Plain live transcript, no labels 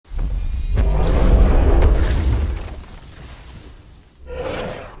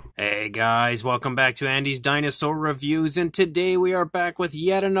Hey guys, welcome back to Andy's Dinosaur Reviews, and today we are back with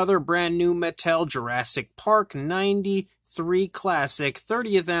yet another brand new Mattel Jurassic Park 93 Classic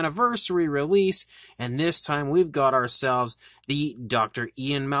 30th Anniversary release, and this time we've got ourselves the Dr.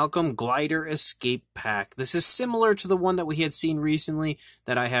 Ian Malcolm Glider Escape Pack. This is similar to the one that we had seen recently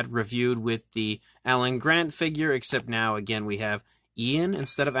that I had reviewed with the Alan Grant figure, except now again we have Ian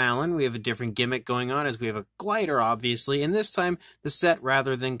instead of Alan. We have a different gimmick going on as we have a glider, obviously, and this time the set,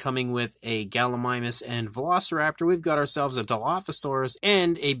 rather than coming with a Gallimimus and Velociraptor, we've got ourselves a Dilophosaurus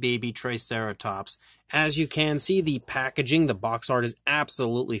and a baby Triceratops. As you can see, the packaging, the box art is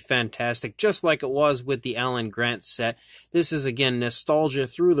absolutely fantastic, just like it was with the Alan Grant set. This is, again, nostalgia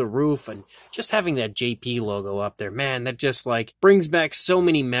through the roof, and just having that JP logo up there, man, that just, like, brings back so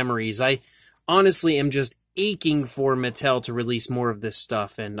many memories. I honestly am just aching for Mattel to release more of this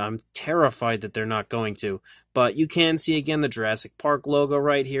stuff, and I'm terrified that they're not going to. But you can see again the Jurassic Park logo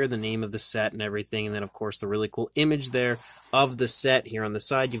right here, the name of the set and everything, and then of course the really cool image there of the set. Here on the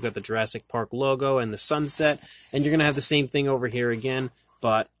side you've got the Jurassic Park logo and the sunset, and you're going to have the same thing over here again.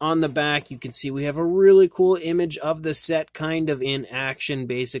 But on the back, you can see we have a really cool image of the set kind of in action,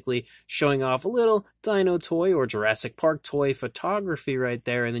 basically showing off a little dino toy or Jurassic Park toy photography right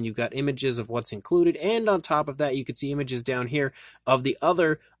there. And then you've got images of what's included. And on top of that, you can see images down here of the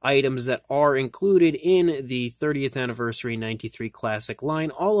other items that are included in the 30th Anniversary 93 Classic line,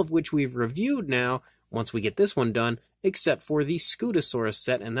 all of which we've reviewed now once we get this one done, except for the Scutosaurus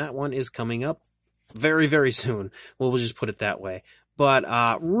set. And that one is coming up very, very soon. Well, we'll just put it that way. But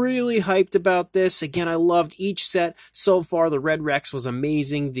really hyped about this. Again, I loved each set so far. The Red Rex was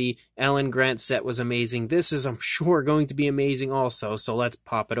amazing. The Alan Grant set was amazing. This is, I'm sure, going to be amazing also. So let's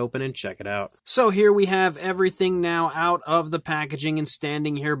pop it open and check it out. So here we have everything now out of the packaging and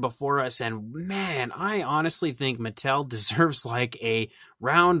standing here before us. And man, I honestly think Mattel deserves like a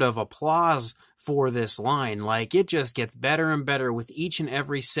round of applause for this line. Like, it just gets better and better with each and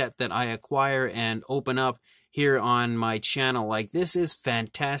every set that I acquire and open up here on my channel. Like, this is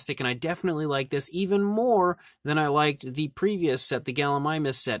fantastic, and I definitely like this even more than I liked the previous set, the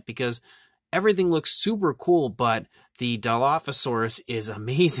Gallimimus set, because everything looks super cool, but the Dilophosaurus is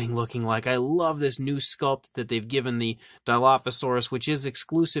amazing looking. Like, I love this new sculpt that they've given the Dilophosaurus, which is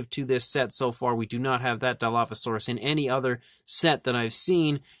exclusive to this set so far. We do not have that Dilophosaurus in any other set that I've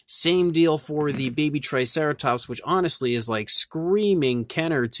seen. Same deal for the baby Triceratops, which honestly is like screaming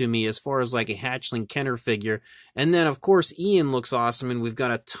Kenner to me as far as like a hatchling Kenner figure. And then, of course, Ian looks awesome, and we've got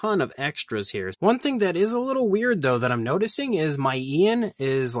a ton of extras here. One thing that is a little weird, though, that I'm noticing is my Ian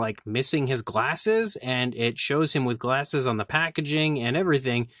is like missing his glasses, and it shows him with glasses on the packaging and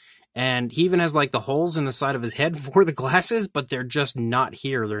everything, and he even has like the holes in the side of his head for the glasses, but they're just not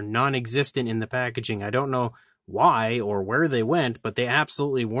here. They're non-existent in the packaging. I don't know why or where they went, but they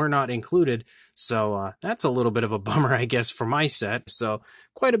absolutely were not included. So that's a little bit of a bummer, I guess, for my set. So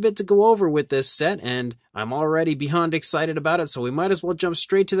quite a bit to go over with this set, and I'm already beyond excited about it, so we might as well jump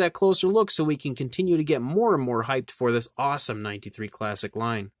straight to that closer look so we can continue to get more and more hyped for this awesome 93 Classic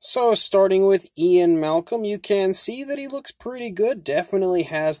line. So starting with Ian Malcolm, you can see that he looks pretty good. Definitely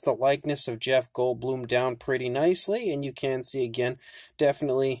has the likeness of Jeff Goldblum down pretty nicely, and you can see again,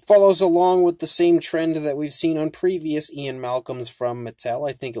 definitely follows along with the same trend that we've seen on previous Ian Malcolms from Mattel.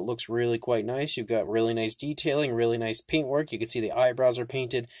 I think it looks really quite nice. You've got really nice detailing, really nice paintwork. You can see the eyebrows are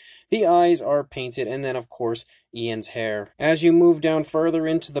painted, the eyes are painted, and then of course Ian's hair. As you move down further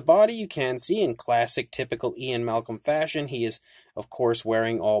into the body, you can see in classic typical Ian Malcolm fashion, he is of course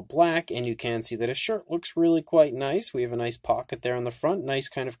wearing all black, and you can see that his shirt looks really quite nice. We have a nice pocket there on the front, nice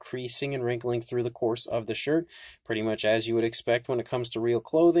kind of creasing and wrinkling through the course of the shirt, pretty much as you would expect when it comes to real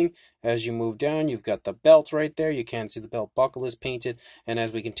clothing. As you move down, you've got the belt right there. You can see the belt buckle is painted, and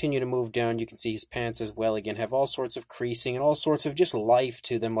as we continue to move down, you can see his pants as well. Again, have all sorts of creasing and all sorts of just life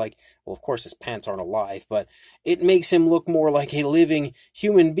to them. Like, well, of course his pants aren't alive, but it makes him look more like a living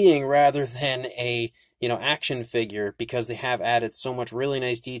human being rather than a, action figure, because they have added so much really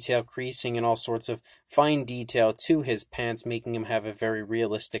nice detail, creasing, and all sorts of fine detail to his pants, making him have a very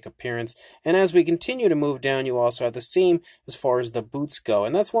realistic appearance. And as we continue to move down, you also have the same as far as the boots go.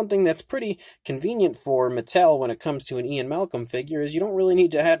 And that's one thing that's pretty convenient for Mattel when it comes to an Ian Malcolm figure, is you don't really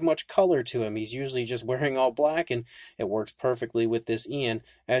need to add much color to him. He's usually just wearing all black, and it works perfectly with this Ian.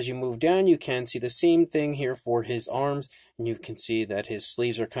 As you move down, you can see the same thing here for his arms, and you can see that his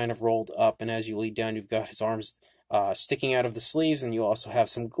sleeves are kind of rolled up, and as you lead down, you've got his arms sticking out of the sleeves, and you also have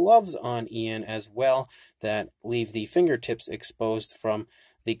some gloves on Ian as well that leave the fingertips exposed from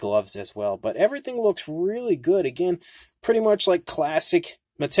the gloves as well. But everything looks really good. Again, pretty much like classic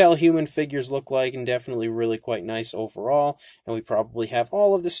Mattel human figures look like, and definitely really quite nice overall. And we probably have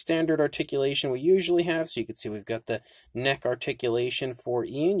all of the standard articulation we usually have. So you can see we've got the neck articulation for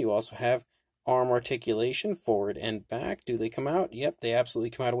Ian. You also have arm articulation forward and back. Do they come out? Yep, they absolutely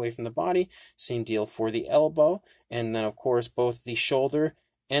come out away from the body. Same deal for the elbow. And then, of course, both the shoulder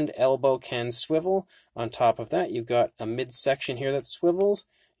and elbow can swivel. On top of that, you've got a midsection here that swivels.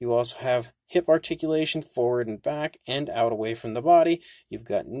 You also have hip articulation forward and back and out away from the body. You've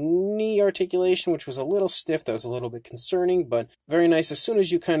got knee articulation, which was a little stiff. That was a little bit concerning, but very nice as soon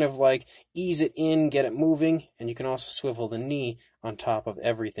as you kind of like ease it in, get it moving, and you can also swivel the knee on top of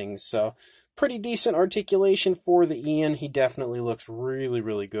everything. So pretty decent articulation for the Ian. He definitely looks really,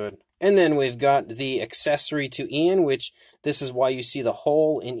 really good. And then we've got the accessory to Ian, which this is why you see the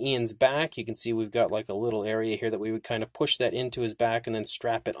hole in Ian's back. You can see we've got like a little area here that we would kind of push that into his back and then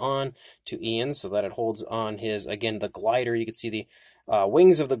strap it on to Ian so that it holds on his, again, the glider. You can see the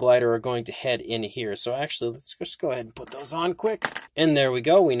wings of the glider are going to head in here. So actually, let's just go ahead and put those on quick. And there we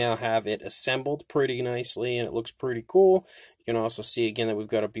go. We now have it assembled pretty nicely, and it looks pretty cool. You can also see, again, that we've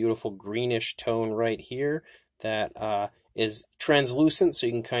got a beautiful greenish tone right here that is translucent, so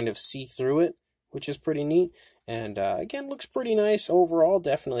you can kind of see through it, which is pretty neat. And again, looks pretty nice overall.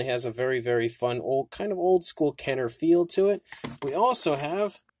 Definitely has a very, very fun, kind of old school Kenner feel to it. We also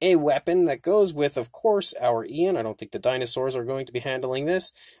have a weapon that goes with, of course, our Ian. I don't think the dinosaurs are going to be handling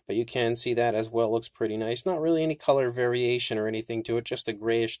this, but you can see that as well. Looks pretty nice. Not really any color variation or anything to it, just a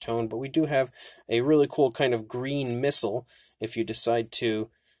grayish tone, but we do have a really cool kind of green missile if you decide to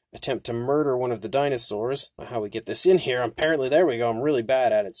attempt to murder one of the dinosaurs. How we get this in here, apparently, there we go, I'm really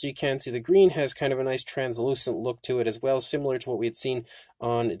bad at it. So you can see the green has kind of a nice translucent look to it as well, similar to what we had seen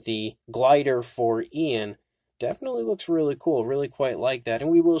on the glider for Ian. Definitely looks really cool, really quite like that. And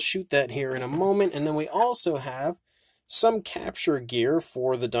we will shoot that here in a moment. And then we also have some capture gear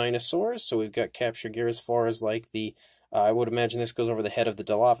for the dinosaurs. So we've got capture gear as far as like the, I would imagine this goes over the head of the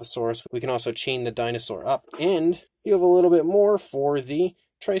Dilophosaurus. We can also chain the dinosaur up. And you have a little bit more for the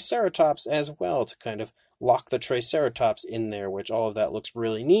Triceratops as well to kind of lock the Triceratops in there, which all of that looks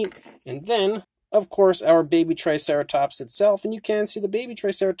really neat. And then, of course, our baby Triceratops itself, and you can see the baby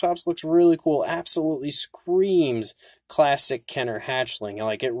Triceratops looks really cool, absolutely screams classic Kenner hatchling.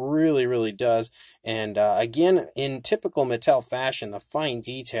 Like, it really, really does. And again, in typical Mattel fashion, the fine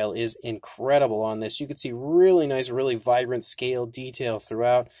detail is incredible on this. You can see really nice, really vibrant scale detail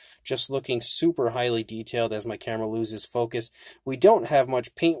throughout, just looking super highly detailed as my camera loses focus. We don't have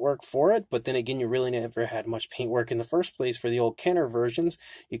much paintwork for it, but then again, you really never had much paintwork in the first place for the old Kenner versions.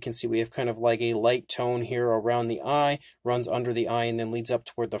 You can see we have kind of like a light tone here around the eye, runs under the eye, and then leads up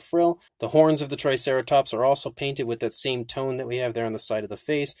toward the frill. The horns of the Triceratops are also painted with that same tone that we have there on the side of the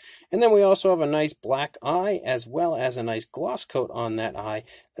face. And then we also have a nice black eye as well as a nice gloss coat on that eye.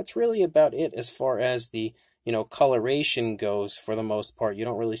 That's really about it as far as the coloration goes for the most part. You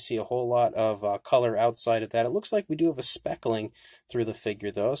don't really see a whole lot of color outside of that. It looks like we do have a speckling through the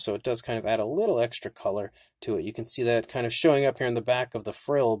figure though, so it does kind of add a little extra color to it. You can see that kind of showing up here in the back of the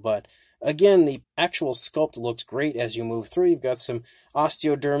frill, but again, the actual sculpt looks great as you move through. You've got some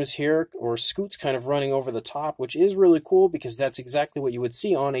osteoderms here, or scoots kind of running over the top, which is really cool because that's exactly what you would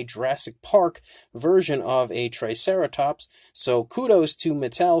see on a Jurassic Park version of a Triceratops. So kudos to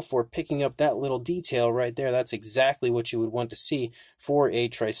Mattel for picking up that little detail right there. That's exactly what you would want to see for a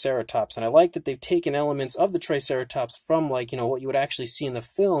Triceratops. And I like that they've taken elements of the Triceratops from, like, what you would actually see in the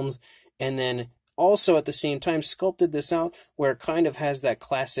films, and then also at the same time sculpted this out where it kind of has that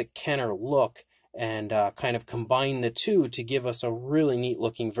classic Kenner look, and kind of combine the two to give us a really neat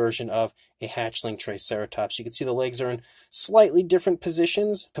looking version of a hatchling Triceratops. You can see the legs are in slightly different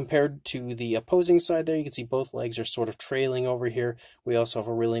positions compared to the opposing side there. You can see both legs are sort of trailing over here. We also have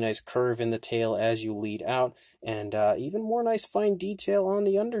a really nice curve in the tail as you lead out, and even more nice fine detail on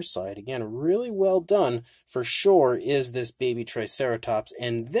the underside. Again, really well done for sure is this baby Triceratops.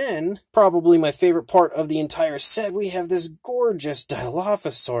 And then, probably my favorite part of the entire set, we have this gorgeous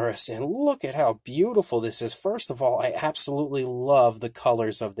Dilophosaurus, and look at how beautiful this is. First of all, I absolutely love the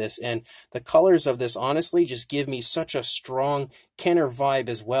colors of this, and the colors of this honestly just give me such a strong Kenner vibe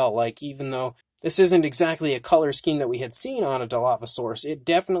as well. Like, even though this isn't exactly a color scheme that we had seen on a Dilophosaurus, it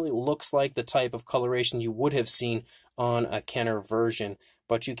definitely looks like the type of coloration you would have seen on a Kenner version.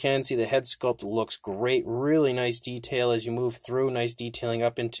 But you can see the head sculpt looks great. Really nice detail as you move through. Nice detailing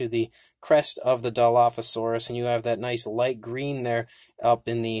up into the crest of the Dilophosaurus. And you have that nice light green there up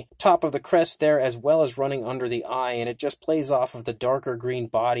in the top of the crest there, as well as running under the eye. And it just plays off of the darker green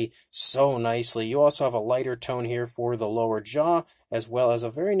body so nicely. You also have a lighter tone here for the lower jaw, as well as a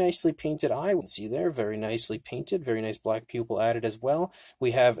very nicely painted eye. You can see there, very nicely painted. Very nice black pupil added as well.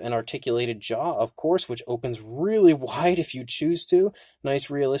 We have an articulated jaw, of course, which opens really wide if you choose to. Nice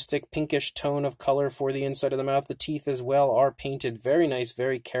realistic pinkish tone of color for the inside of the mouth. The teeth as well are painted very nice,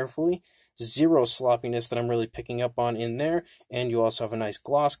 very carefully. Zero sloppiness that I'm really picking up on in there. And you also have a nice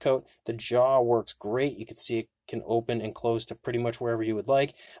gloss coat. The jaw works great. You can see it can open and close to pretty much wherever you would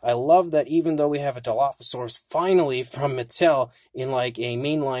like. I love that even though we have a Dilophosaurus finally from Mattel in like a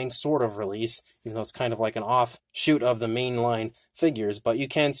mainline sort of release, even though it's kind of like an offshoot of the mainline figures, but you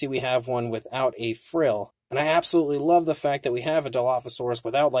can see we have one without a frill. And I absolutely love the fact that we have a Dilophosaurus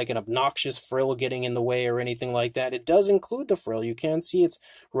without like an obnoxious frill getting in the way or anything like that. It does include the frill. You can see it's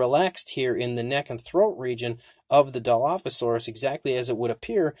relaxed here in the neck and throat region of the Dilophosaurus, exactly as it would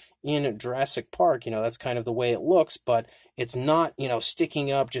appear in Jurassic Park. You know, that's kind of the way it looks, but it's not, you know,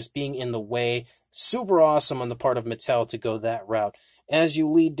 sticking up, just being in the way. Super awesome on the part of Mattel to go that route. As you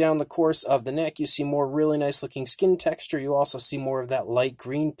lead down the course of the neck, you see more really nice looking skin texture. You also see more of that light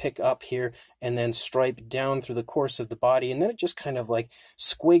green pick up here and then stripe down through the course of the body. And then it just kind of like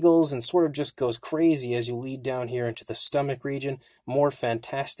squiggles and sort of just goes crazy as you lead down here into the stomach region. More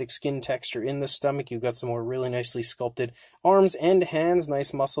fantastic skin texture in the stomach. You've got some more really nicely sculpted arms and hands.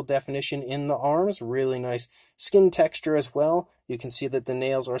 Nice muscle definition in the arms. Really nice skin texture as well. You can see that the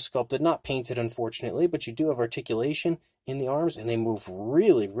nails are sculpted, not painted unfortunately, but you do have articulation in the arms, and they move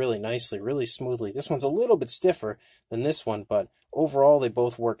really, really nicely, really smoothly. This one's a little bit stiffer than this one, but overall they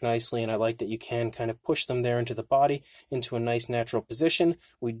both work nicely, and I like that you can kind of push them there into the body, into a nice natural position.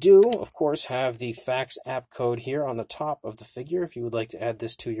 We do, of course, have the fax app code here on the top of the figure if you would like to add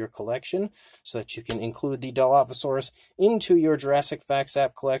this to your collection, so that you can include the Dilophosaurus into your Jurassic Facts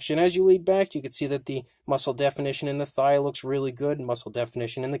app collection. As you lead back, you can see that the muscle definition in the thigh looks really good. Muscle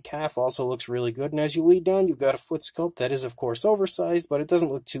definition in the calf also looks really good. And as you lead down, you've got a foot sculpt that is, of course, oversized, but it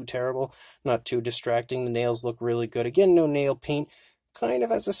doesn't look too terrible, not too distracting. The nails look really good. Again, no nail paint. Kind of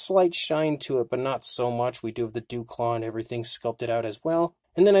has a slight shine to it, but not so much. We do have the dew claw and everything sculpted out as well.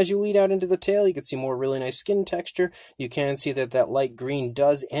 And then as you lead out into the tail, you can see more really nice skin texture. You can see that that light green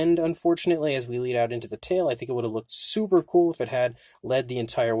does end, unfortunately, as we lead out into the tail. I think it would have looked super cool if it had led the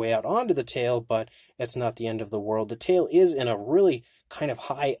entire way out onto the tail, but it's not the end of the world. The tail is in a really kind of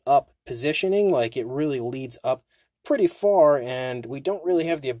high up positioning, like it really leads up pretty far, and we don't really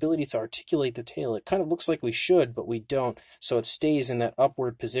have the ability to articulate the tail. It kind of looks like we should, but we don't, so it stays in that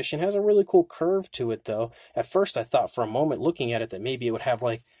upward position. It has a really cool curve to it, though. At first, I thought for a moment looking at it that maybe it would have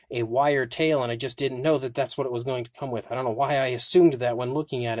like a wire tail, and I just didn't know that that's what it was going to come with. I don't know why I assumed that when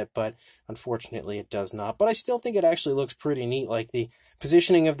looking at it, but unfortunately it does not. But I still think it actually looks pretty neat. Like the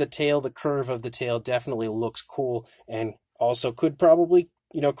positioning of the tail, the curve of the tail definitely looks cool, and also could probably,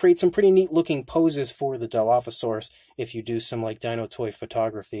 you know, create some pretty neat looking poses for the Dilophosaurus if you do some like dino toy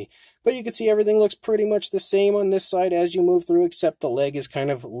photography. But you can see everything looks pretty much the same on this side as you move through, except the leg is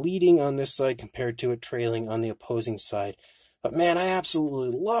kind of leading on this side compared to it trailing on the opposing side. But man, I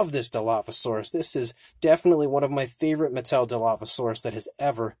absolutely love this Dilophosaurus. This is definitely one of my favorite Mattel Dilophosaurus that has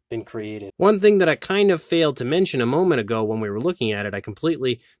ever been created. One thing that I kind of failed to mention a moment ago when we were looking at it, I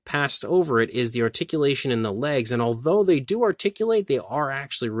completely passed over it, is the articulation in the legs. And although they do articulate, they are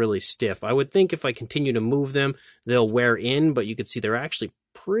actually really stiff. I would think if I continue to move them, they'll wear in, but you can see they're actually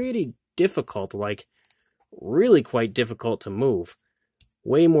pretty difficult, like really quite difficult to move.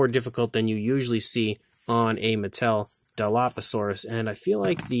 Way more difficult than you usually see on a Mattel Dilophosaurus, and I feel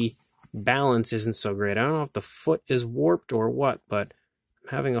like the balance isn't so great. I don't know if the foot is warped or what, but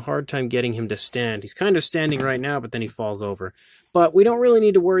I'm having a hard time getting him to stand. He's kind of standing right now, but then he falls over. But we don't really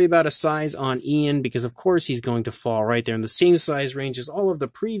need to worry about a size on Ian, because of course he's going to fall right there in the same size range as all of the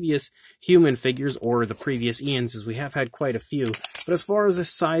previous human figures, or the previous Ians, as we have had quite a few. But as far as the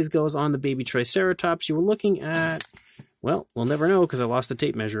size goes on the baby Triceratops, you were looking at, well, we'll never know because I lost the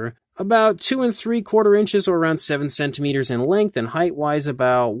tape measure, about 2 3/4 inches, or around 7 centimeters in length, and height-wise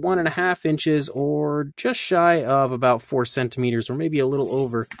about 1.5 inches, or just shy of about 4 centimeters, or maybe a little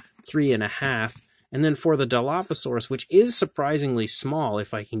over 3.5. And then for the Dilophosaurus, which is surprisingly small,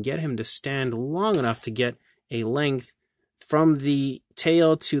 if I can get him to stand long enough to get a length from the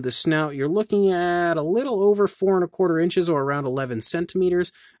tail to the snout, you're looking at a little over 4¼ inches or around 11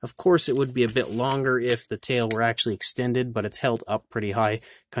 centimeters. Of course, it would be a bit longer if the tail were actually extended, but it's held up pretty high,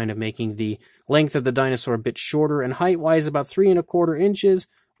 kind of making the length of the dinosaur a bit shorter, and height-wise about 3¼ inches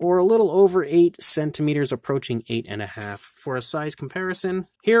or a little over 8 centimeters, approaching 8½. For a size comparison,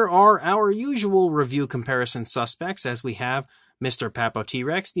 here are our usual review comparison suspects, as we have Mr. Papo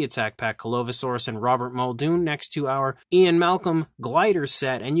T-Rex, the Attack Pack Dilophosaurus, and Robert Muldoon next to our Ian Malcolm glider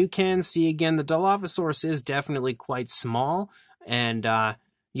set. And you can see again the Dilophosaurus is definitely quite small, and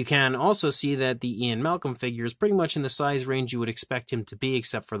you can also see that the Ian Malcolm figure is pretty much in the size range you would expect him to be,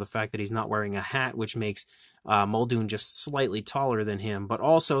 except for the fact that he's not wearing a hat, which makes Muldoon just slightly taller than him, but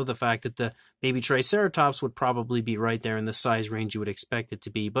also the fact that the baby Triceratops would probably be right there in the size range you would expect it to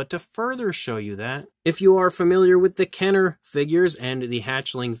be. But to further show you that, if you are familiar with the Kenner figures and the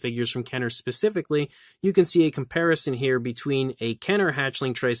hatchling figures from Kenner specifically, you can see a comparison here between a Kenner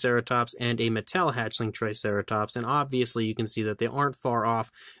hatchling Triceratops and a Mattel hatchling Triceratops, and obviously you can see that they aren't far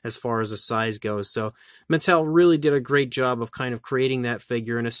off as far as the size goes. So Mattel really did a great job of kind of creating that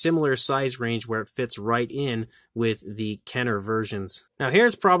figure in a similar size range where it fits right in with the Kenner versions. Now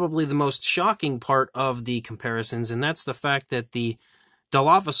here's probably the most shocking part of the comparisons, and that's the fact that the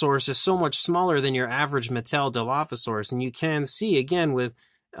Dilophosaurus is so much smaller than your average Mattel Dilophosaurus, and you can see again with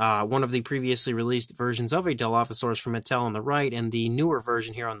one of the previously released versions of a Dilophosaurus from Mattel on the right and the newer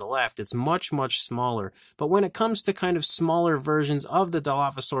version here on the left, it's much, much smaller. But when it comes to kind of smaller versions of the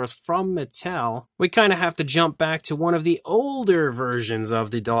Dilophosaurus from Mattel, we kind of have to jump back to one of the older versions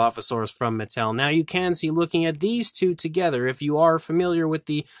of the Dilophosaurus from Mattel. Now you can see, looking at these two together, if you are familiar with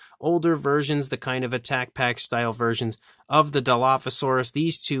the older versions, the kind of Attack Pack style versions of the Dilophosaurus,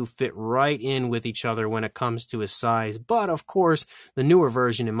 these two fit right in with each other when it comes to his size. But of course, the newer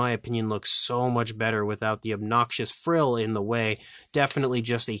version, in my opinion, looks so much better without the obnoxious frill in the way. Definitely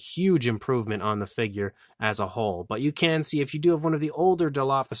just a huge improvement on the figure as a whole. But you can see, if you do have one of the older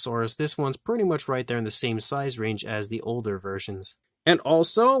Dilophosaurus, this one's pretty much right there in the same size range as the older versions. And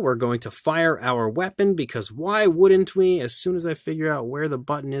also, we're going to fire our weapon, because why wouldn't we? As soon as I figure out where the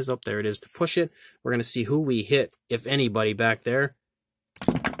button is, up there it is to push it, we're going to see who we hit, if anybody, back there.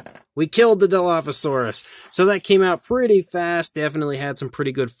 We killed the Dilophosaurus. So that came out pretty fast, definitely had some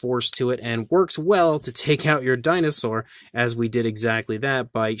pretty good force to it, and works well to take out your dinosaur, as we did exactly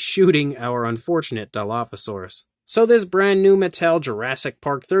that by shooting our unfortunate Dilophosaurus. So this brand new Mattel Jurassic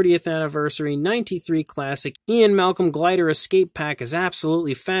Park 30th Anniversary 93 Classic Ian Malcolm Glider Escape Pack is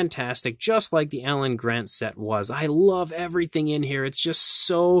absolutely fantastic, just like the Alan Grant set was. I love everything in here. It's just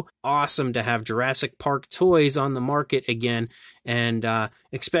so awesome to have Jurassic Park toys on the market again, and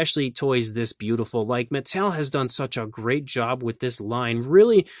especially toys this beautiful. Like, Mattel has done such a great job with this line,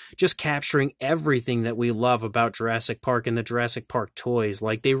 really just capturing everything that we love about Jurassic Park and the Jurassic Park toys.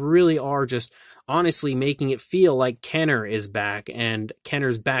 Like, they really are just honestly making it feel like Kenner is back, and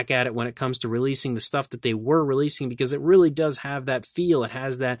Kenner's back at it when it comes to releasing the stuff that they were releasing, because it really does have that feel. It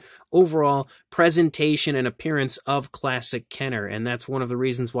has that overall presentation and appearance of classic Kenner, and that's one of the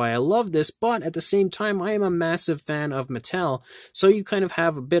reasons why I love this. But at the same time, I am a massive fan of Mattel, so you kind of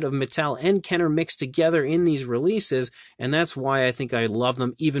have a bit of Mattel and Kenner mixed together in these releases, and that's why I think I love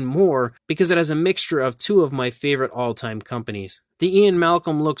them even more, because it has a mixture of two of my favorite all-time companies. The Ian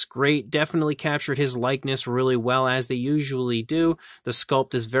Malcolm looks great, definitely captured his likeness really well, as they usually do. The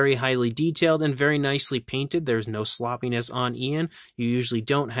sculpt is very highly detailed and very nicely painted. There's no sloppiness on Ian. You usually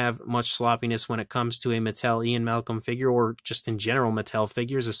don't have much sloppiness when it comes to a Mattel Ian Malcolm figure, or just in general Mattel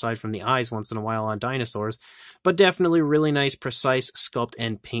figures, aside from the eyes once in a while on dinosaurs. But definitely really nice, precise sculpt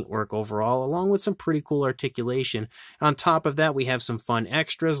and paintwork overall, along with some pretty cool articulation. On top of that, we have some fun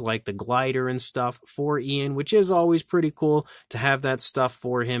extras like the glider and stuff for Ian, which is always pretty cool to have that stuff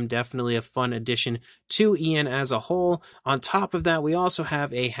for him. Definitely a fun addition to Ian as a whole. On top of that, we also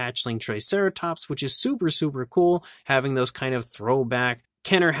have a hatchling Triceratops, which is super, super cool, having those kind of throwback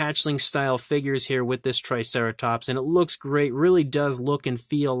Kenner hatchling style figures here with this Triceratops, and it looks great. Really does look and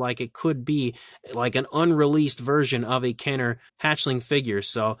feel like it could be like an unreleased version of a Kenner hatchling figure.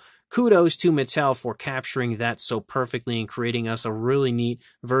 So kudos to Mattel for capturing that so perfectly and creating us a really neat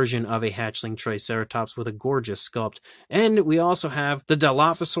version of a hatchling Triceratops with a gorgeous sculpt. And we also have the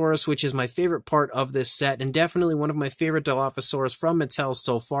Dilophosaurus, which is my favorite part of this set, and definitely one of my favorite Dilophosaurus from Mattel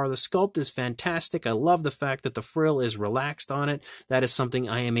so far. The sculpt is fantastic. I love the fact that the frill is relaxed on it. That is something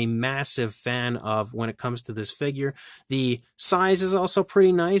I am a massive fan of when it comes to this figure. The size is also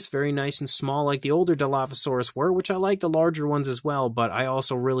pretty nice, very nice and small like the older Dilophosaurus were, which I like the larger ones as well, but I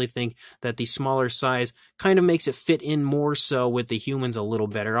also really think think that the smaller size kind of makes it fit in more so with the humans a little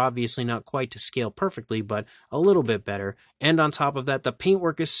better. Obviously not quite to scale perfectly, but a little bit better. And on top of that, the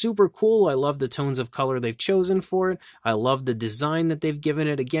paintwork is super cool. I love the tones of color they've chosen for it. I love the design that they've given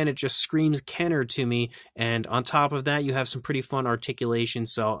it. Again, it just screams Kenner to me. And on top of that, you have some pretty fun articulation.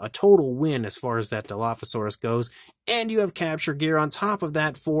 So a total win as far as that Dilophosaurus goes. And you have capture gear on top of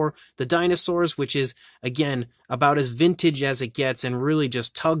that for the dinosaurs, which is, again, about as vintage as it gets and really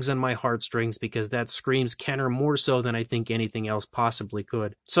just tugs on my heartstrings because that screams Kenner more so than I think anything else possibly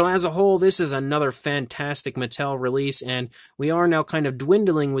could. So as a whole, this is another fantastic Mattel release, and we are now kind of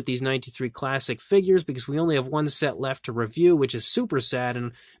dwindling with these 93 Classic figures because we only have one set left to review, which is super sad,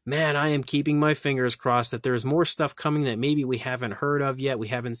 and man, I am keeping my fingers crossed that there's more stuff coming that maybe we haven't heard of yet, we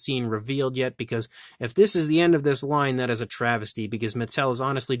haven't seen revealed yet, because if this is the end of this line, that is a travesty, because Mattel is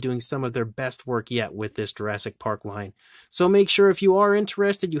honestly doing some of their best work yet with this Jurassic Park line. So make sure if you are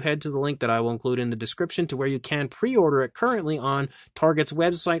interested, you head to the link that I will include in the description to where you can pre-order it currently on Target's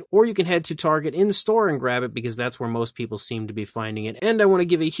website, or you can head to Target in store and grab it because that's where most people seem to be finding it. And I want to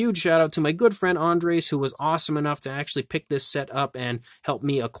give a huge shout out to my good friend Andres, who was awesome enough to actually pick this set up and help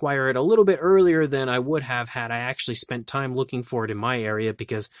me acquire it a little bit earlier than I would have had I actually spent time looking for it in my area,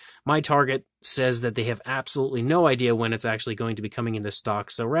 because my Target says that they have absolutely no idea when it's actually going to be coming into stock.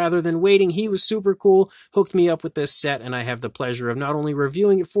 So rather than waiting, he was super cool, hooked me up with this set, and I have the pleasure of not only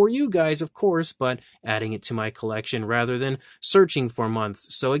reviewing it for you guys, of course, but adding it to my collection rather than searching for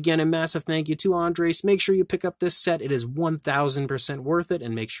months. So again, a massive thank you to Andres. Make sure you pick up this set. It is 1000% worth it,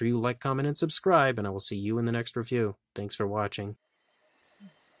 and make sure you like, comment, and subscribe, and I will see you in the next review. Thanks for watching.